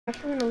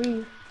actually gonna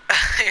leave.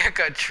 I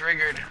got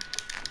triggered.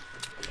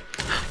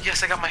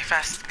 Yes, I got my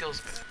fast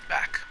skills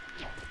back.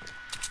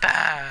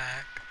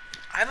 Back.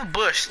 I have a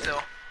bush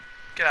still.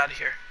 Get out of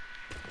here.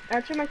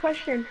 Answer my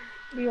question.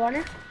 Do you want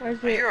it? Or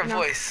is I it hear a no?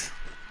 voice.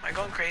 Am I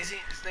going crazy?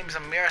 His name's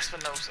aMiR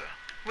Espinosa.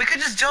 We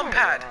could just jump Oh my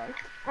pad. God.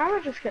 I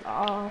would just get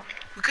off.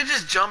 We could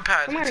just jump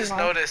pad. I'm I just getting off.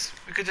 noticed.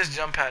 We could just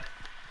jump pad.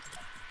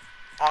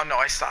 Oh no,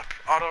 I stopped.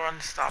 Auto run,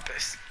 stop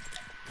this.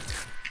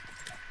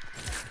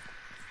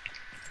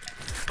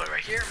 But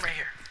right here, I'm right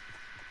here.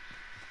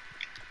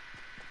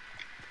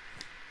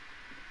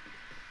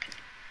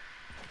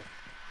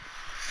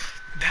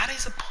 That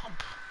is a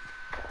pump.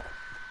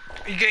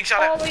 Are you getting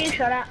shot at? Oh, we're getting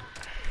shot at.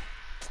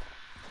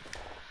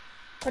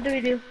 What do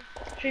we do?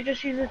 Should we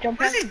just use the jump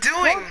pad? What is he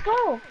doing? Let's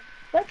go.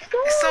 Let's go.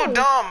 He's so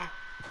dumb.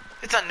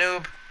 It's a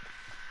noob.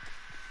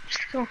 Let's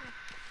go.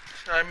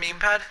 Should I meme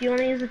pad? Do you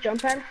want to use the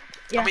jump pad?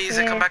 Yeah. I'm gonna use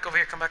it. Come back over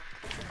here. Come back.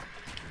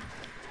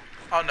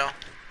 Oh no. I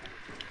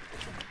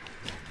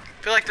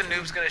feel like the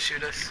noob's gonna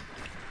shoot us.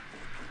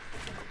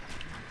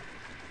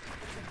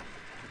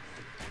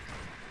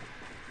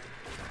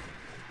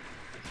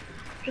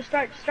 Just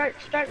start.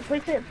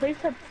 Place it.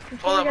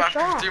 Hold up,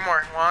 after 3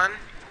 more. 1,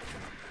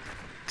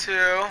 2,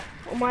 Oh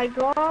my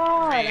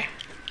God. 3.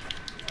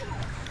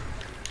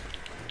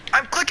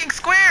 I'm clicking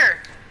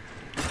square!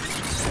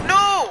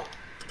 No!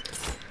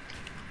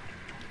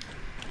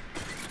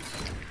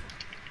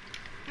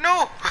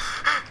 No!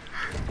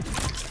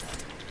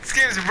 This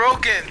game is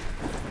broken.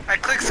 I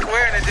clicked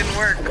square and it didn't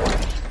work.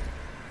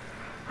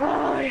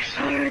 Oh, you're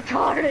so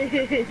retarded.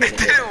 It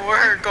didn't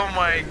work, oh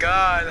my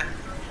God.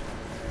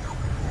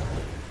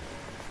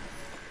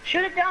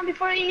 Shoot it down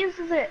before he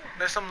uses it.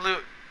 There's some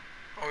loot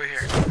over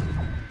here.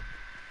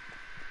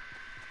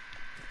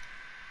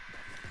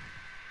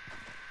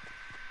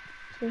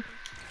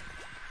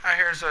 I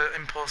hear there's an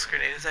impulse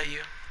grenade. Is that you?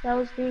 That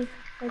was me.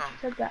 I Oh.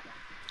 said that.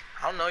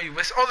 I don't know. You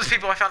whisper. Oh, there's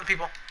people. I found the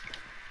people.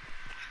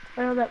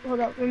 Wait, hold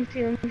up. Let me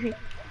see.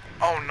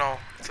 Oh no,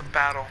 it's a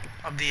battle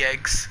of the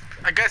eggs.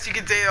 I guess you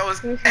could say that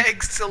was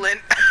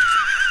excellent.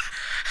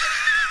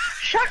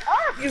 Shut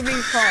up, you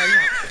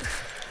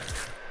retard.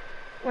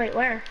 Wait,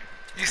 where?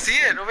 You see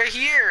it over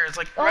here? It's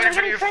like right in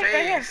front of your face.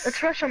 Right here.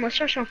 Let's rush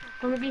him.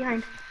 From the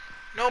behind.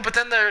 No, but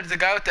then there's the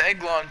guy with the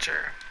egg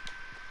launcher.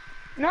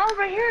 No,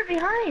 right here,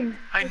 behind.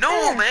 I Right know,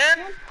 there.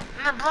 man.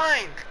 I'm not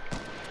blind.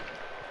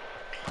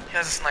 He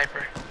has a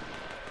sniper.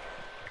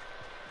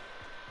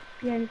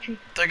 Behind the tree.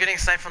 They're getting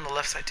sniped from the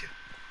left side too.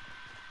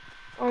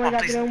 Oh Come my on,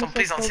 God, please, they almost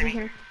please don't left see over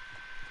me. here.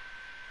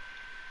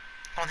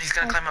 Oh, he's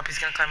gonna climb up. He's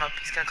gonna climb up.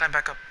 He's gonna climb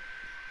back up.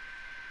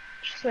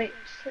 Just wait.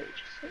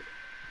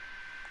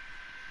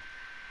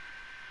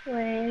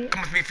 Wait.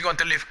 Come with me if you want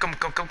to live. Come.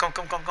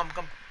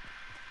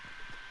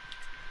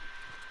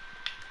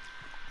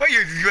 Why are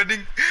you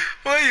running?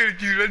 Why are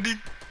you running?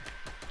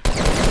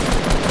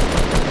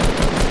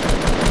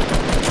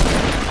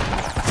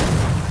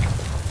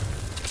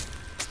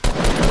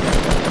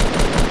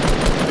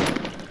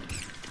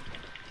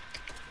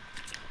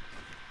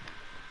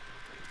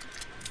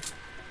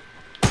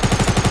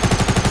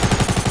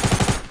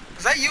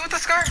 Is that you with the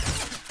scar?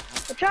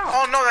 Watch out.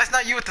 Oh no, that's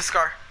not you with the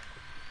scar.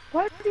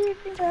 Why do you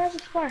think I have a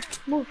scar?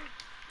 Move.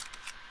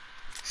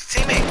 It's a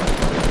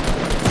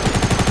teammate.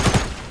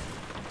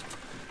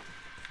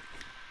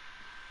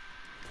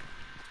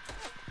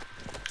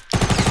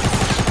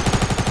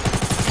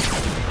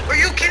 Are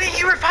you kidding?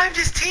 He revived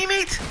his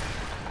teammate?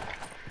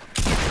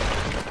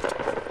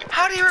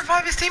 How did he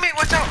revive his teammate?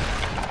 Watch out.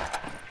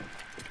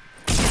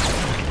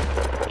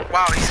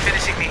 Wow, he's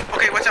finishing me.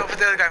 Okay, watch out for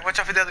the other guy. Watch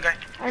out for the other guy.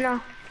 I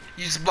know.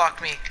 You just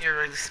blocked me. You're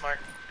really smart.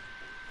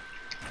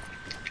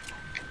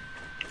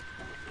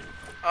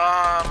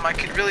 I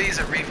could really use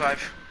a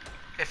revive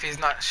if he's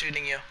not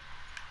shooting you.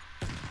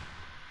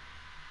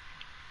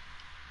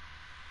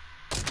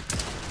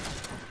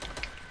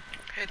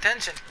 Pay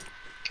attention.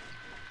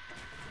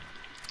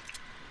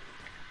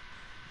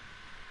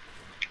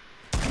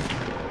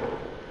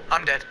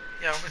 I'm dead.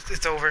 Yeah,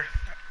 it's over.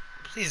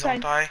 Please don't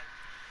die.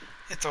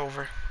 It's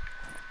over.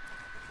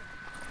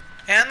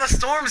 And the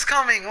storm's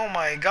coming! Oh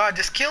my God,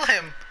 just kill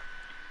him!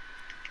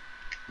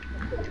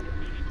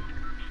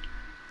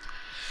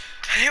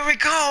 Here we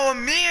go,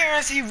 aMiR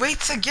as he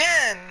waits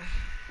again!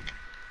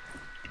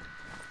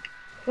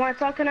 Why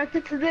it's all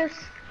connected to this?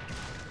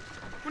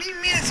 What do you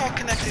mean it's all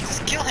connected?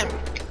 Just kill him!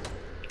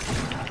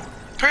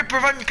 Hurry up,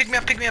 revive me, pick me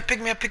up,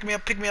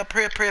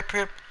 hurry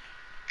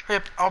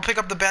up. I'll pick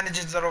up the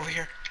bandages that are over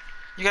here.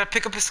 You gotta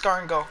pick up his scar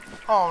and go.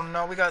 Oh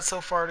no, we got so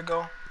far to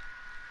go.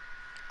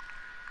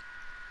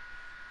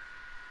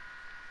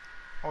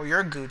 Oh,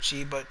 you're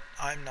Gucci, but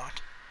I'm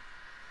not.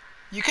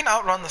 You can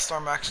outrun the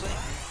storm, actually.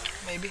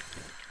 Maybe.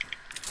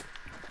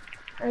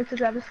 I need to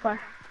grab the scar.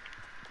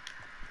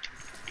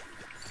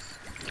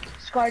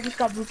 Scar just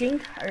got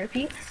booking. I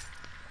repeat.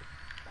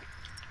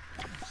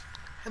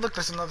 Hey, look,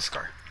 there's another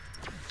scar.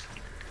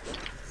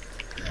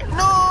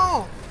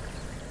 No!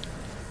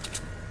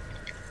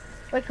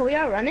 Wait, can we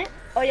outrun it?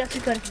 Oh, yes,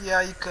 we could.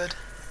 Yeah, you could.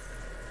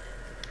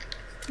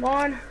 Come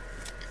on.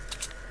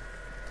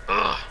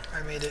 Ugh,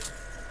 I made it.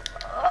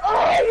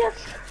 Yes!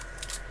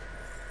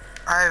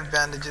 I have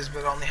bandages,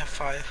 but I only have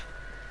 5.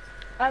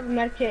 I have a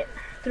med kit.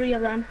 3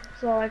 of them,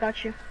 so I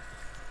got you.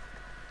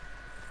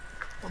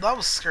 Well, that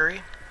was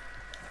scary.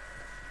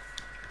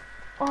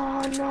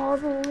 Oh no,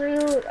 the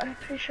loot. I'm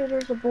pretty sure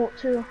there's a bolt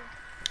too.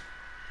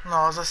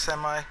 No, it was a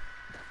semi.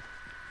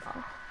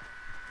 Oh.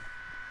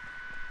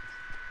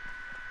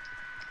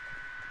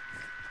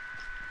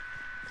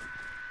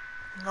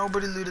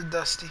 Nobody looted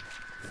Dusty.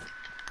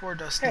 Poor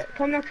Dusty. Hey,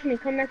 come next to me,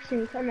 come next to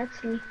me, come next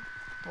to me.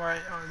 Why?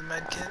 Oh, the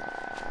med kit.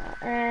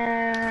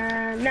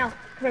 And now,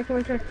 come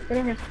here, get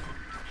in here.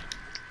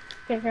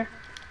 Okay, here,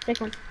 take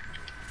one.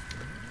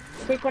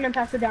 Take one and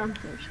pass it down.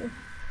 Actually.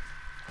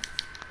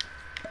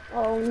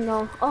 Oh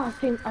no, oh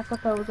I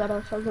thought that was at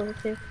us, I was over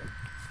safe.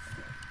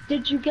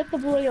 Did you get the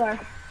blue AR?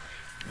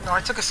 No,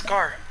 I took a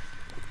scar.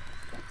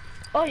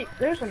 Oh,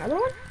 there's another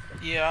one?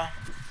 Yeah.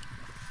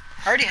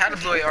 I already had a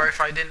blue AR if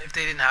they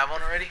didn't have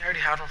one already. I already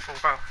had one for a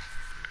while.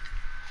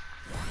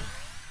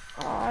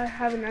 Oh, I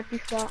have an empty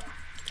spot.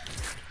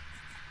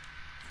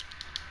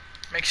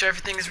 Make sure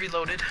everything is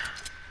reloaded.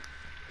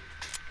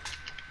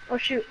 Oh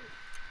shoot.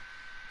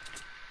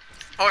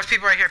 Oh, there's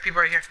people right here,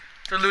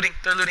 They're looting,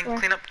 Where?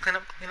 Clean up, clean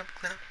up, clean up,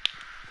 clean up.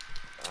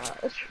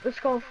 Let's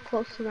go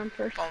close to them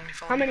first. Follow me,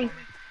 follow How me, many?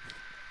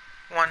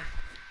 follow me. 1.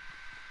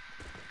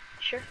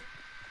 Sure.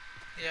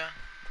 Yeah.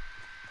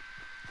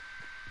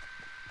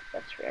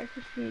 That's rare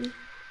to see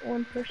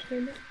one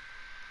person. Like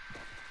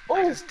Oh,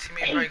 his teammate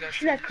hey, probably got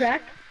see that finished.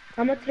 crack?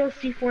 I'm gonna throw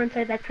C4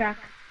 inside that crack.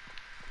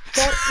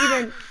 Don't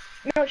even.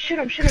 No, shoot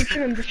him,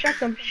 distract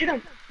him, shoot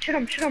him.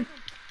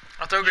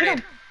 I'll throw a Shoot grenade.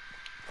 him.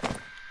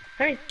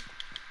 Hurry.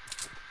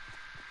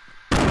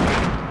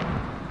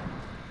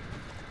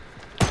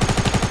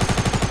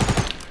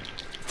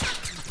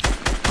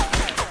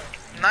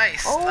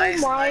 Nice, Oh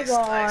nice, my nice,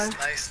 God.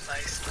 nice.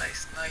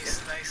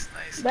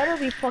 That'll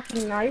be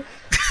fucking nice.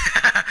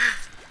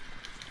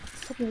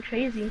 Fucking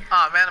crazy.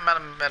 Ah, man, I'm out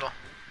of metal.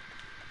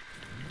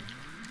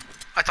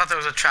 I thought there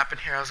was a trap in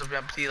here. I was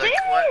about to be like,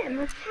 what? Damn,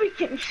 a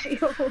freaking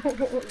shield.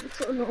 It's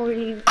so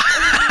annoying.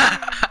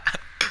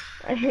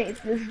 I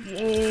hate this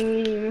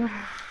game.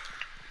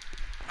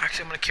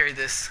 Actually, I'm gonna carry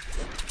this.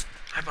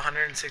 I have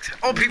 106.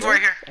 Oh, people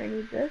right here. I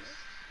need this.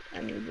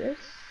 I need this.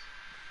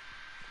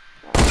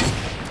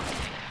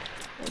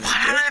 What?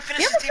 How did I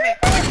finish his teammate?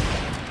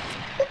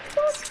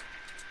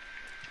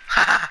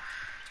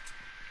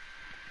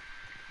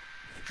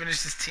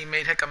 Finish his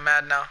teammate. Heck, I'm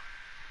mad now.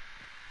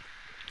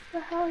 What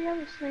the hell? You have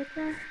a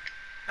sniper?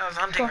 That was a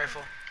hunting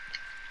rifle.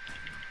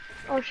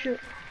 Oh shoot.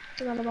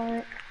 Forgot about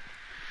it.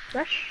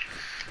 Rush?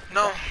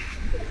 No.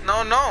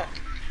 No.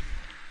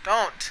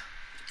 Don't.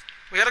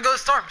 We gotta go to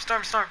storm.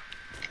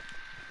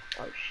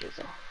 Oh shit.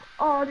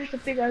 Oh, there's a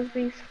big ass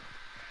beast.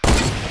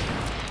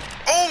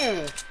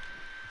 Oh!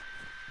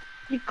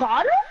 You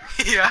got him?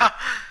 Yeah.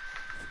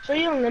 So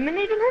you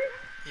eliminated him?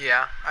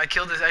 Yeah. I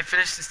killed his. I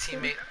finished his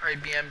teammate. Or I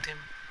BM'd him.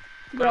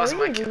 But it Bro,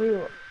 wasn't we my need kill.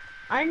 loot.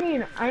 I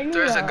need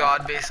There's a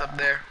god base up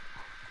there.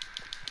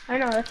 I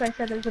know, that's why I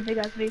said there's a big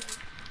ass beast.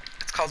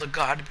 It's called a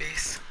god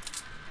base.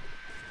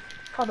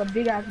 It's called a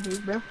big ass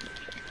beast, bro.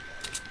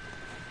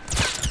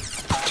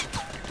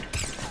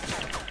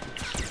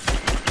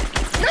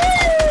 No!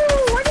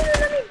 Why didn't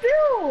you let me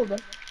build?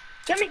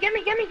 Get me!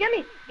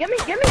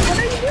 What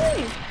are you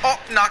doing? Oh,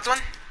 knocked one.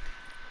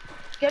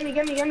 Get me!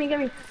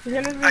 He's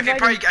gonna revive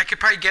I could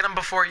probably get him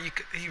before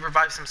he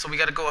revives him. So we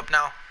gotta go up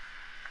now.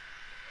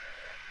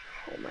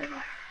 Oh my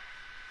god.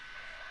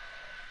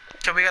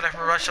 Okay, we gotta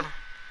rush him.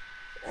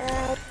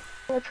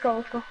 Let's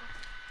go.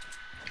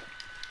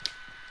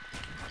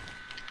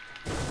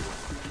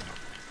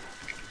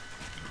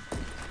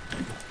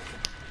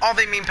 Oh,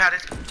 they meme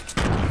padded.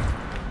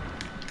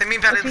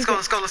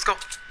 Let's go.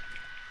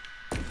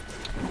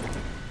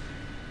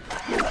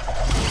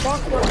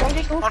 Don't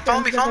get close. Oh,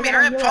 follow me,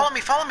 hurry up.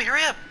 Follow me,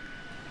 hurry up.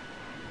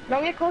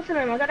 Don't get close to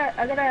them. I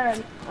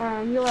gotta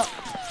heal up.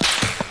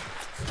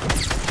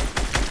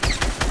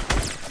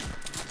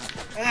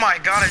 Oh my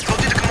god, I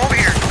told you to come over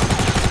here.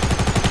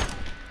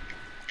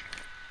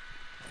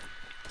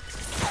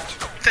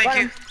 Thank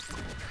you.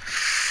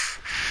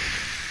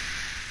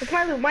 It's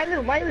my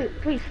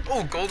loot, please.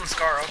 Oh, golden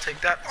scar, I'll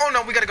take that. Oh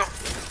no, we gotta go.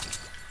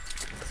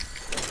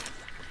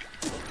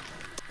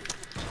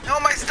 No,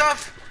 my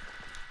stuff.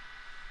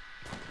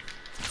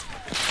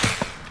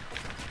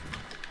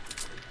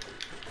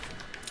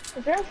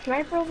 Is there a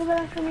sniper over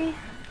there for me?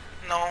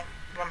 No,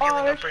 I'm Oh,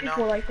 healing there's up right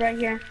people now. like right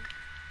here.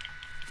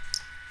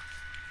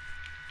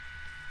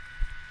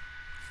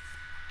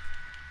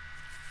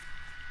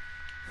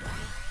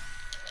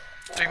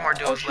 Three more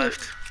duos shoot.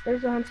 left.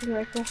 There's a hunting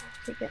rifle.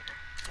 Take it.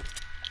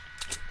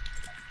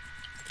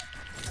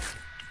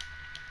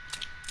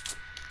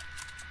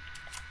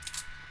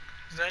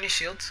 Is there any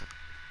shields?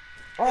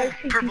 Oh, I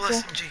see Purple people.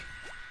 SMG.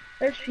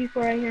 There's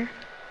people right here.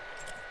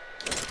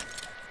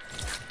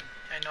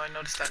 I know, I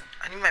noticed that.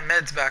 I need my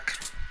meds back.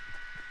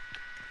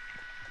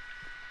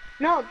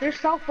 No, there's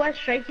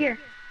southwest right here.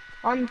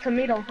 On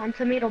tomato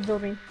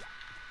building.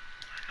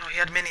 No, he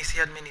had minis.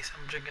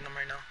 I'm drinking them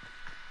right now.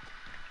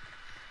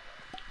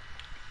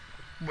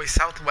 Wait,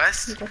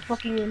 southwest? There's a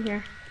fucking in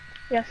here.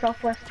 Yeah,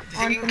 southwest. Do you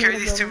think you can carry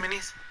these two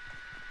minis?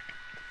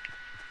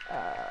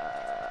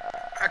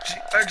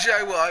 Actually,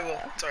 I will.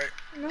 It's alright.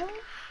 No.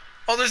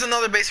 Oh, there's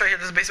another base right here.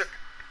 There's a base right...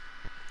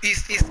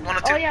 East,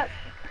 102. Oh, yeah.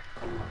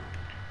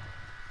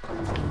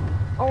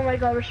 Oh my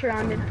god, we're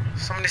surrounded.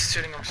 Somebody's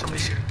shooting him.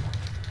 Somebody's shooting.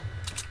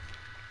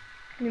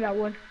 Give me that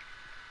wood.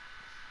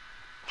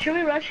 Should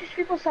we rush these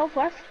people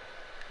southwest?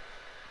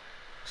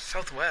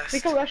 Southwest? We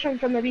can rush them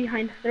from the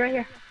behind. They're right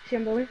here. See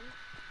them building?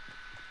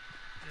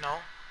 No.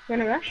 You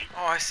wanna rush?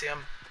 Oh, I see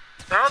them.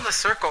 They're on the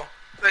circle.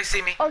 They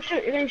see me. Oh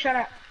shoot, you're getting shot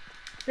at.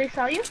 They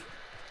saw you?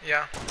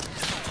 Yeah.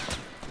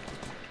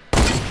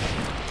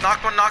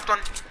 Knocked one, knocked one.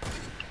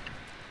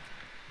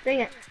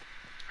 Dang it.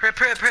 Hurry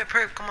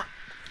up, come on.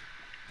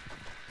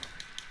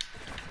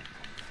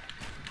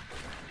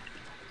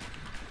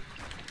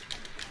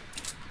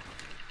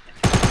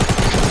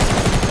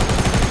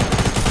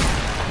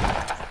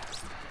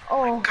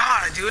 Oh.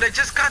 God, dude, I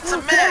just got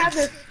some Can I have meds.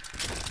 this?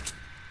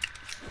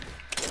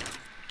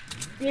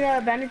 You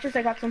know, bandages,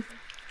 I got some.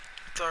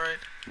 It's alright.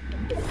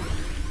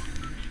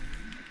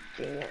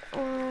 Dang it.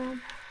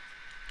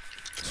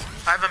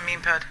 I have a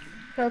meme pad.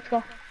 Okay, let's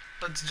go.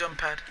 Let's jump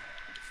pad.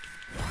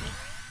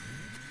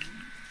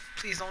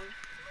 Please don't.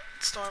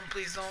 Storm,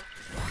 please don't.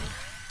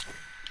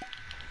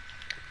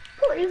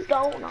 Please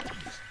don't.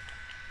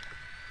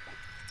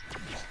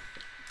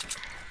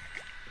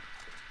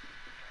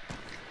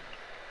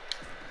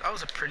 That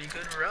was a pretty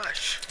good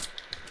rush.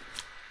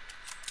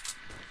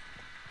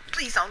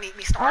 Please don't eat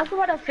me, I Storm.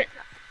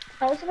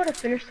 was about to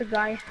finish the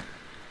guy.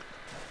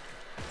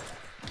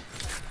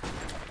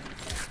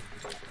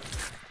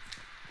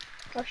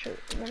 Oh shoot,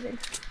 nothing.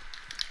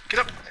 Get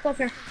up. Let's go up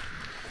here.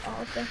 Oh,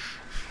 okay.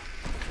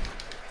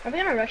 Are we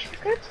gonna rush these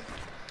guys?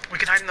 We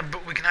can hide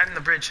in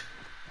the bridge.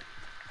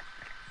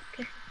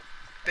 Okay.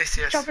 They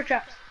see us. Chopper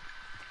traps.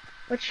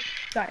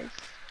 Which guys?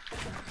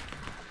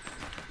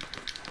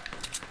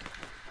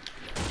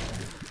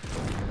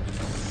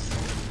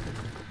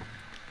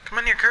 Come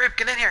in here, Curb.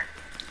 Get in here.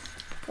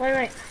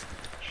 Wait.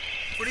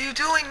 What are you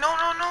doing? No.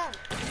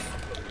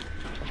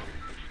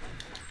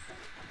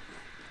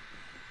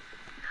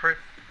 Hurry.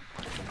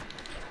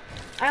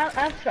 I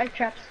have spike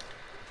traps.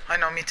 I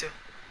know, me too.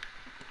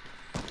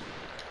 So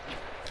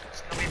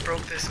nobody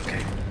broke this,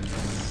 okay.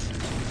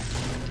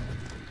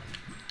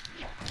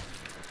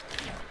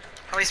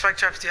 How many spike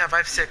traps do you have? I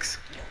have 6.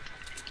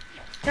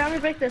 Can help me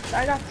break this?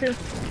 I got 2.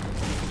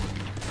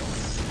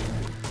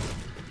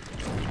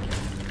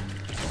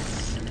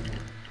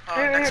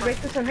 Here,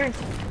 break this one, here.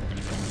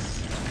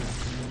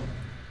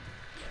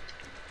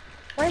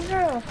 Why is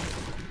there a...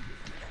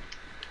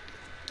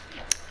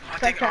 I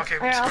think, okay,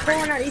 Alright, I'll put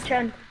one at each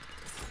end.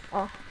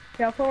 Oh,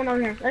 okay, I'll put one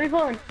over here. Let me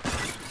put one.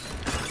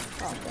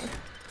 Oh, okay.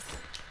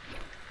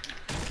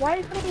 Why are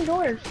you putting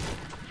doors?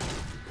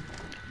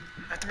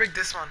 I have to break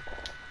this one.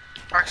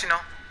 Or actually, no.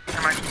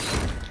 Never mind.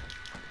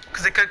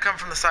 Because they could come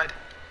from the side.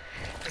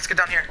 Let's get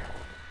down here.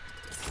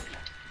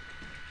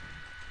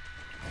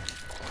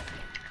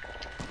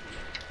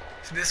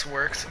 So this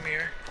works,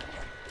 aMiR.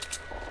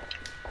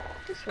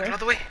 This way. Get out of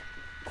the way.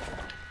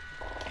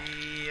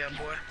 Yeah,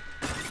 boy.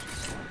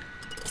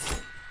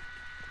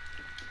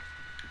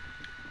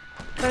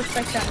 First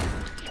like that.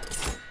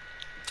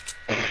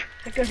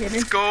 I go hidden.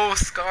 Let's go,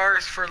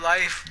 scars for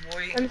life,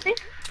 boy. Let me see.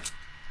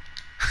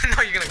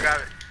 No, you're gonna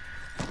grab it.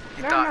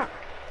 You No, thought. no.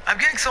 I'm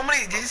getting so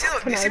many. Did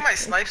you see my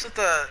snipes with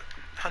the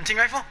hunting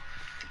rifle?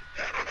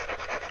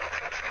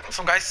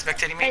 Some guys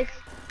spectating me. Hey.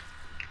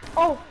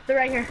 Oh, they're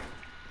right here.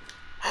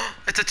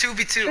 It's a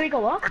 2v2. Should we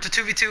go up? Or it's a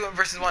 2v2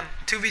 versus 1.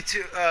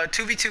 2v2,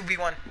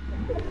 2v2v1.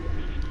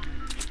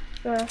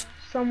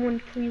 Someone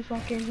please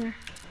walk in here.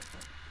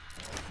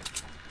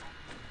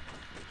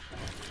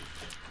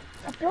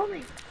 A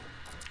building.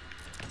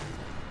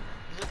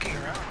 Looking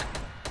around.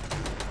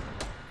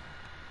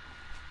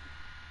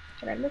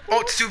 Did I look? Oh,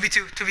 it's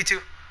 2v2,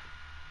 2v2.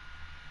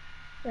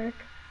 Back.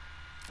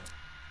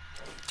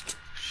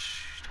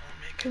 Shh, don't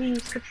make it.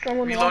 Please, could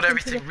someone Reload walk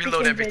everything, into the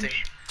reload freaking everything.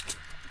 bridge?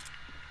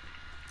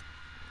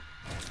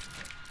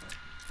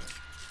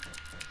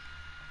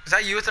 Is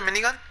that you with a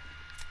minigun?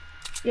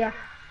 Yeah.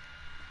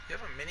 You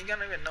have a minigun? I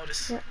didn't even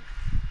notice. Yeah.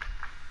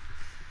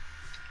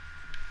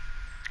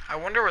 I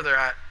wonder where they're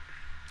at.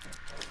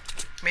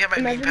 Let me have my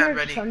meme Imagine pad they're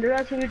ready. under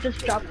us and we just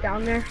drop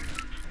down there.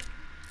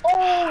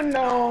 Oh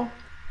no.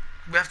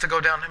 We have to go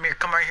down. aMiR,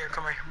 come right here,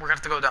 come right here. We're gonna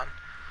have to go down.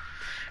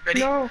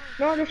 Ready? No,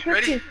 this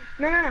risky. Ready?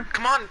 No.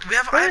 Come on, I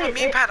have a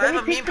meme pad, I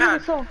have a meme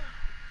pad.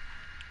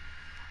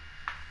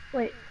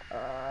 Wait,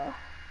 Are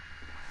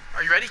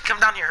you ready? Come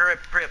down here, hurry up.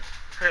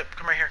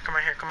 Come right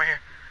here.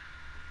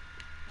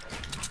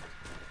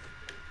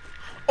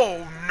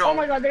 Oh no. oh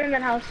my god, they're in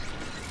that house.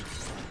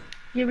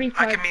 You retard.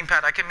 I can meme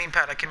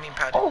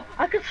pad. Oh,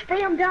 I could spray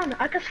him down.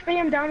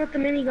 With the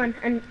minigun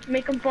and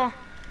make him fall.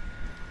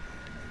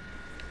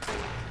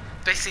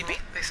 They see me,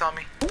 they saw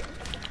me.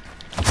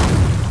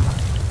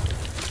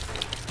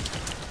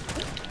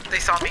 They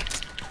saw me.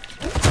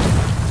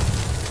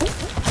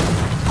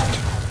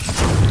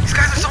 These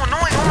guys are so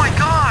annoying, oh my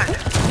god!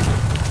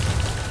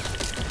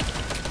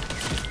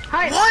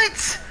 Hi.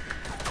 What?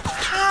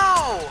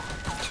 How?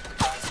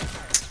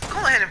 Go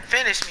ahead and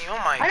finish me. Oh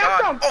my I god.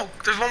 got some. Oh,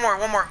 there's one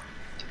more.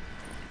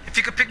 If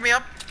you could pick me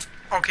up.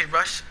 Okay,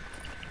 rush.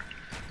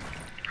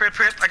 Hurry up.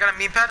 I got a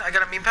meme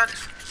pad.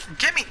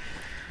 Get me.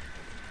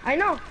 I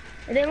know.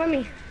 It didn't let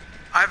me.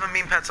 I have a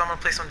meme pad, so I'm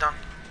gonna place one down.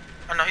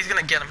 Oh no, he's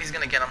gonna get him. He's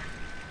gonna get him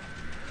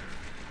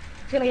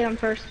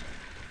first.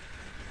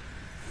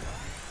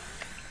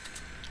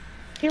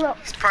 Heal up.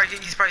 He's probably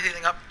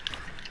healing up.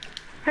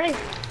 Hey.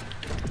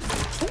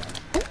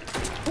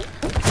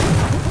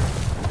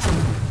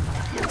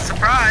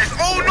 Surprise!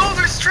 Oh no,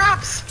 there's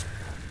traps!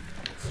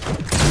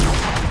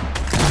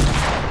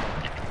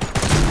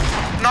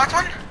 Knocked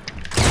one?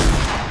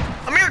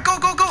 aMiR, go!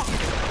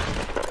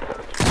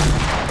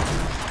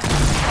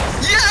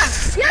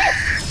 Yes!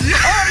 Yes!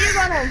 Yes! Oh, you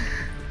got him.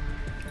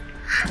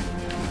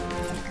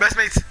 Best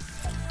mates.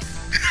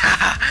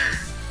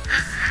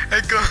 I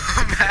go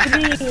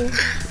mad.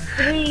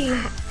 Three.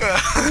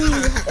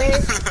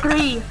 It's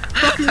 3.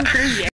 Fucking 3.